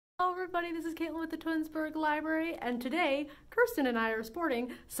Hello everybody, this is Caitlin with the Twinsburg Library, and today Kirsten and I are sporting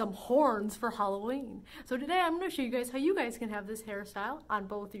some horns for Halloween. So today I'm going to show you guys how you guys can have this hairstyle on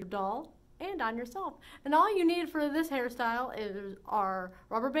both your doll and on yourself. And all you need for this hairstyle are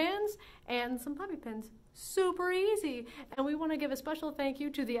rubber bands and some bobby pins. Super easy. And we want to give a special thank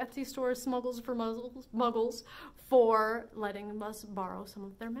you to the Etsy store Smuggles for Muggles for letting us borrow some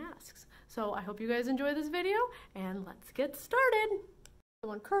of their masks. So I hope you guys enjoy this video, and let's get started. So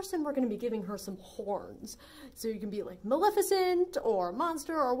on Kirsten, we're going to be giving her some horns. So you can be like Maleficent or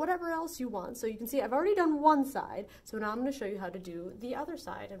monster or whatever else you want. So you can see I've already done one side. So now I'm going to show you how to do the other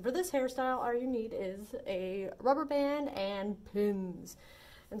side. And for this hairstyle, all you need is a rubber band and pins.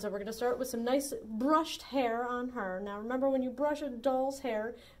 And so we're going to start with some nice brushed hair on her. Now remember, when you brush a doll's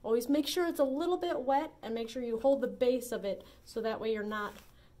hair, always make sure it's a little bit wet and make sure you hold the base of it so that way you're not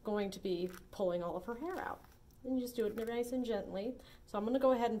going to be pulling all of her hair out. And you just do it nice and gently. So I'm going to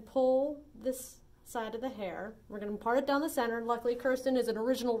go ahead and pull this side of the hair. We're going to part it down the center. Luckily, Kirsten is an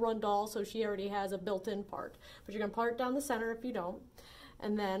original run doll, so she already has a built-in part. But you're going to part it down the center if you don't.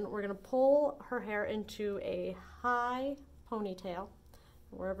 And then we're going to pull her hair into a high ponytail,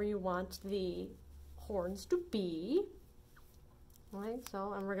 wherever you want the horns to be. All right,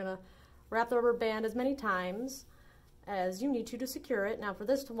 so, and we're going to wrap the rubber band as many times as you need to secure it. Now for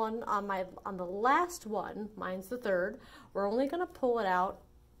this one, on the last one, mine's the third, we're only going to pull it out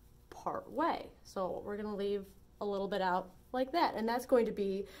part way. So we're going to leave a little bit out like that, and that's going to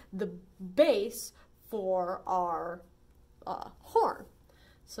be the base for our horn.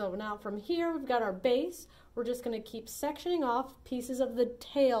 So now from here we've got our base. We're just going to keep sectioning off pieces of the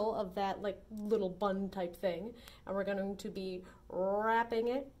tail of that like little bun type thing, and we're going to be wrapping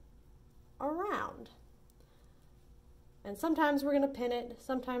it around. And sometimes we're going to pin it,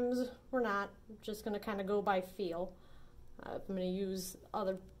 sometimes we're not. I'm just going to kind of go by feel. I'm going to use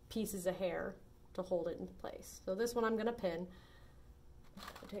other pieces of hair to hold it in place. So this one I'm going to pin.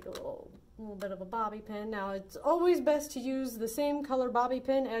 I take a little bit of a bobby pin. Now it's always best to use the same color bobby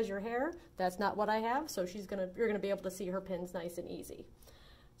pin as your hair. That's not what I have, so you're going to be able to see her pins nice and easy.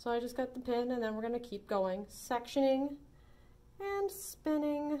 So I just got the pin, and then we're going to keep going, sectioning and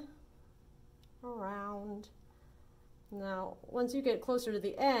spinning around. Now, once you get closer to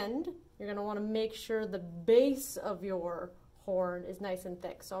the end, you're going to want to make sure the base of your horn is nice and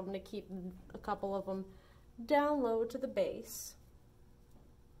thick. So I'm going to keep a couple of them down low to the base.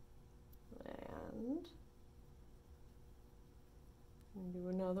 And do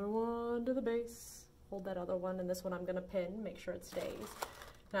another one to the base. Hold that other one, and this one I'm going to pin, make sure it stays.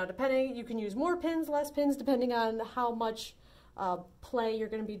 Now, depending, you can use more pins, less pins, depending on how much play you're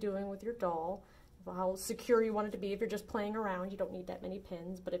going to be doing with your doll. How secure you want it to be. If you're just playing around, you don't need that many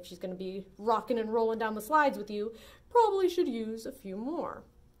pins, but if she's going to be rocking and rolling down the slides with you, probably should use a few more.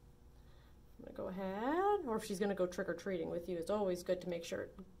 I'm going to go ahead, or if she's going to go trick-or-treating with you, it's always good to make sure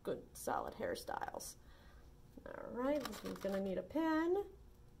good solid hairstyles. Alright, this one's going to need a pin,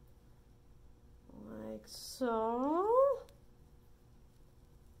 like so.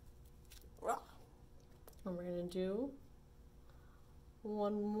 And we're going to do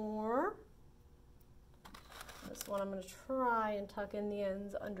one more. This one I'm going to try and tuck in the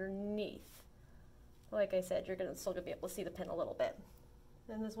ends underneath. Like I said, you're still going to be able to see the pin a little bit.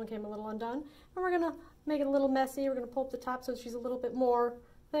 And this one came a little undone. And we're going to make it a little messy. We're going to pull up the top so she's a little bit more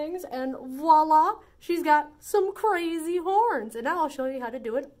things. And voila, she's got some crazy horns. And now I'll show you how to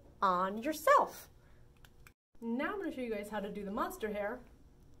do it on yourself. Now I'm going to show you guys how to do the monster hair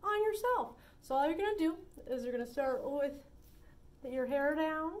on yourself. So all you're going to do is you're going to start with your hair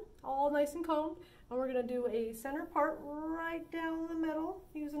down, all nice and combed. And we're going to do a center part right down the middle.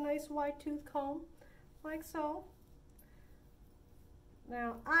 Use a nice wide tooth comb, like so.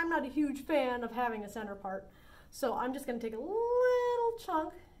 Now, I'm not a huge fan of having a center part, so I'm just going to take a little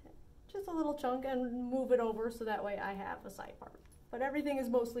chunk, just a little chunk, and move it over so that way I have a side part. But everything is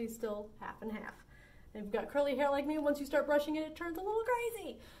mostly still half and half. And if you've got curly hair like me, once you start brushing it, it turns a little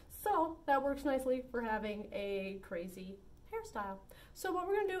crazy. So that works nicely for having a crazy hairstyle. So what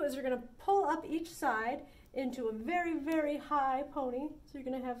we're going to do is you're going to pull up each side into a very, very high pony. So you're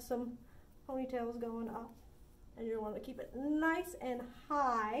going to have some ponytails going up. And you want to keep it nice and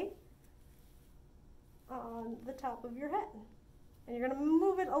high on the top of your head. And you're going to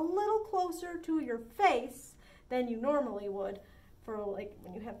move it a little closer to your face than you normally would for like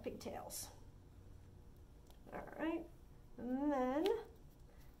when you have pigtails. Alright. And then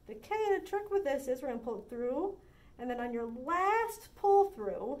the kind of trick with this is we're going to pull it through. And then on your last pull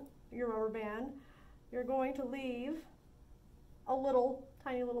through your rubber band, you're going to leave a little,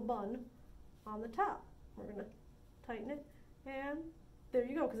 tiny little bun on the top. We're going to tighten it and There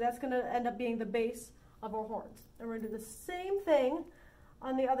you go, because that's going to end up being the base of our horns. And we're going to do the same thing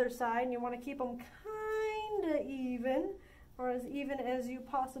on the other side, and you want to keep them kind of even, or as even as you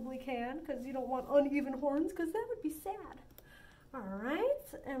possibly can, because you don't want uneven horns, because that would be sad. All right,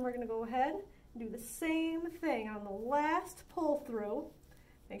 and we're going to go ahead and do the same thing on the last pull through.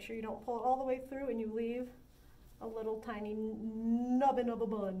 Make sure you don't pull it all the way through and you leave a little tiny nubbin of a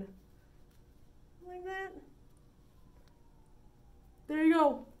bun. Like that. There you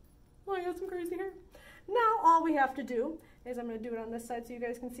go. Oh, I got some crazy hair. Now all we have to do is, I'm going to do it on this side so you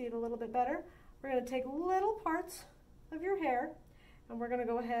guys can see it a little bit better. We're going to take little parts of your hair and we're going to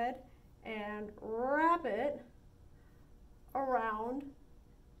go ahead and wrap it around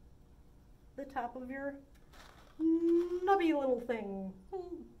the top of your nubby little thing.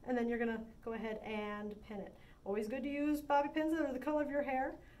 And then you're going to go ahead and pin it. Always good to use bobby pins that are the color of your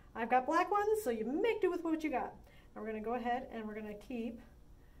hair. I've got black ones, so you make do with what you got. And we're going to go ahead and we're going to keep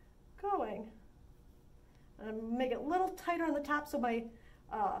going. And make it a little tighter on the top so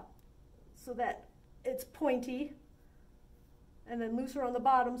so that it's pointy, and then looser on the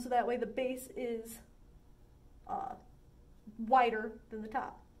bottom so that way the base is wider than the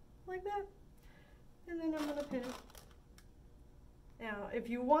top, like that. And then I'm going to pin it. Now, if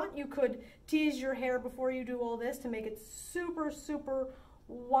you want, you could tease your hair before you do all this to make it super, super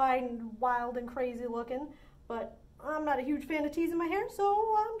wide and wild and crazy looking, but I'm not a huge fan of teasing my hair,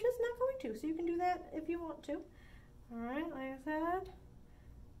 so I'm just not going to. So you can do that if you want to. All right, like that.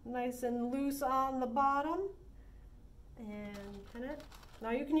 Nice and loose on the bottom. And pin it.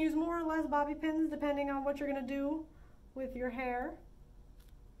 Now you can use more or less bobby pins depending on what you're going to do with your hair.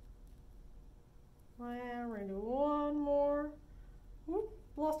 And we're going to do one more. Whoop,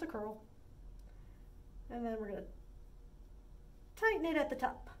 lost a curl. And then we're going to tighten it at the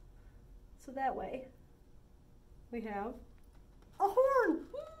top. So that way we have a horn.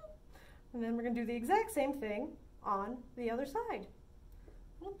 And then we're going to do the exact same thing on the other side.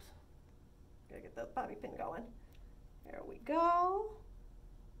 Oops. Gotta get the bobby pin going. There we go.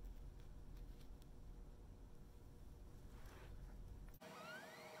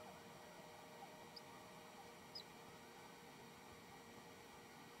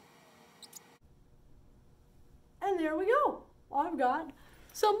 And there we go. I've got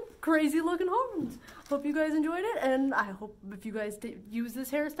some crazy looking horns. Hope you guys enjoyed it, and I hope if you guys use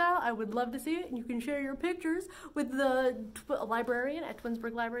this hairstyle, I would love to see it, and you can share your pictures with the librarian at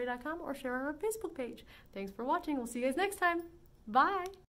twinsburglibrary.com or share on our Facebook page. Thanks for watching. We'll see you guys next time. Bye.